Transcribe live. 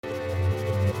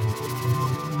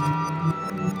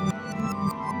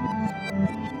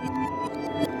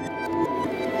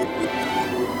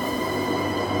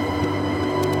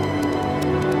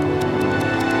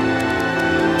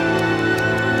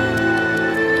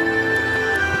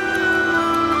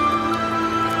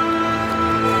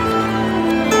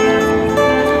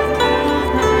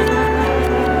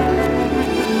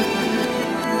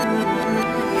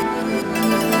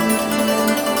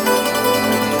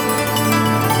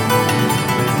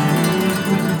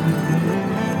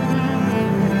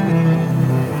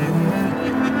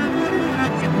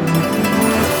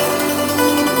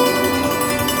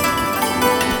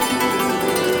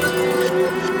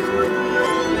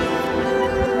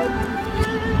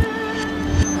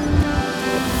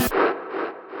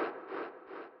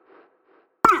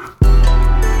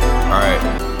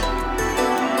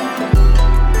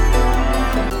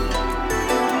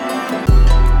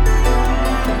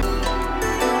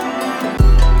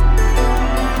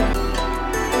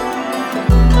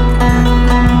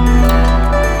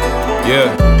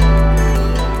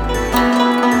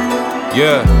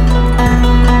Yeah.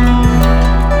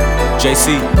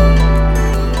 JC.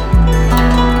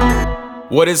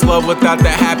 What is love without the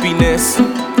happiness?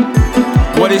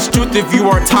 What is truth if you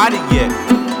aren't taught it yet?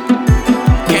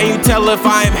 Can you tell if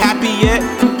I am happy yet?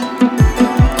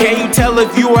 Can you tell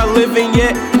if you are living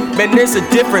yet? Man, there's a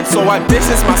difference, so I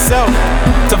distance myself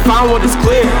to find what is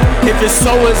clear. If your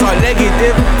soul is all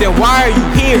negative, then why are you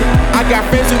here? I got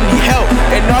friends who need help,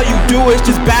 and all you do is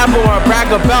just babble or brag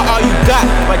about all you got.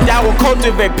 Like that will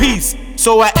cultivate peace.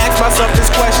 So I ask myself this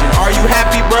question: are you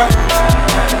happy, bruh?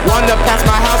 Wanna pass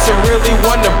my house and really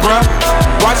wonder, bruh.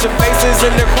 Watch the faces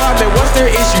in the crowd, man, what's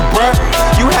their issue, bruh?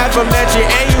 You have a mansion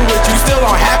and you rich, you still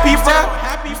unhappy, bruh?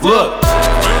 Look,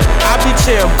 I be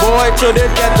chill, boy, till the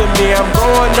death of me. I'm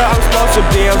going up, I'm supposed to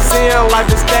be. I'm seeing life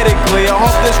aesthetically. I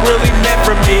hope this really meant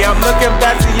for me. I'm looking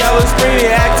back to yellow screen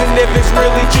and asking if it's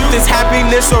really true. This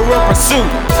happiness or real pursuit?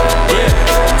 Yeah.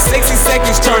 60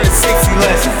 seconds turn to 60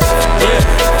 lessons.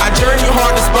 Yeah. I journey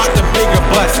hard to spot the bigger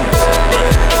blessings.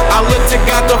 I look to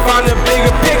God to find a bigger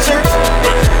picture.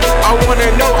 I wanna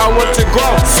know, I want to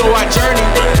grow, so I journey.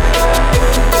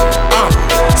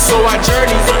 So I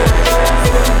journey.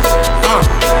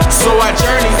 So I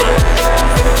journey.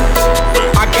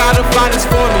 I gotta find this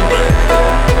for me.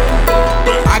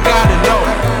 I gotta know.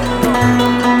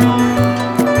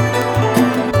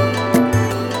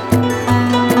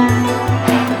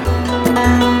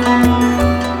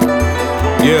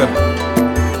 Yeah.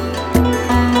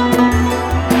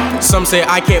 Some say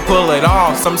I can't pull it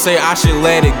off, some say I should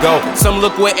let it go. Some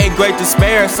look with a great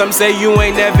despair, some say you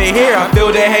ain't never here. I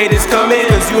feel the hate is coming,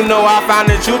 cause you know I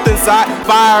found the truth inside.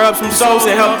 Fire up some souls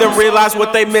and help them realize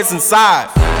what they miss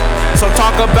inside. So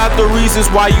talk about the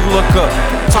reasons why you look up.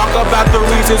 Talk about the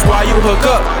reasons why you hook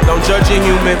up. Don't judge a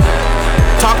human.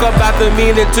 Talk about the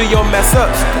meaning to your mess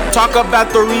ups. Talk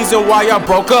about the reason why y'all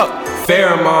broke up.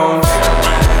 Pheromones.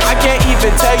 I can't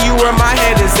even tell you where my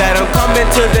head is at. I'm coming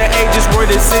to the ages where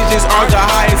decisions are the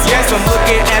highest. Yes, I'm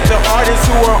looking at the artists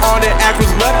who are on it, act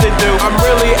what's left to do. I'm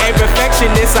really a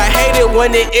perfectionist, I hate it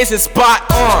when it isn't spot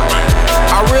on.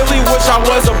 I really wish I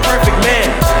was a perfect man.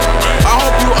 I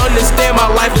hope you understand my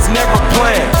life is never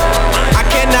planned. I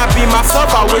cannot be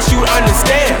myself, I wish you'd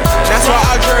understand. That's why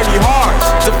I journey hard,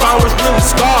 to find what's really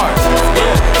scarred.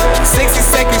 60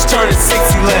 seconds turn to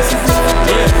 60 lessons.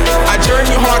 I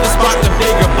journey hard to spot the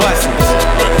bigger blessings.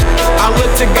 I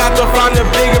look to God to find a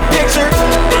bigger picture.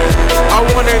 I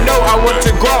wanna know, I want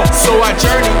to grow, so I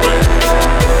journey.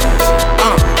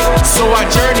 So I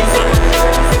journey.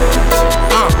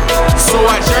 So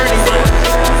I journey.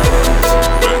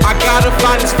 I gotta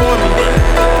find this for me.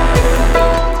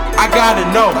 I gotta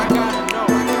know.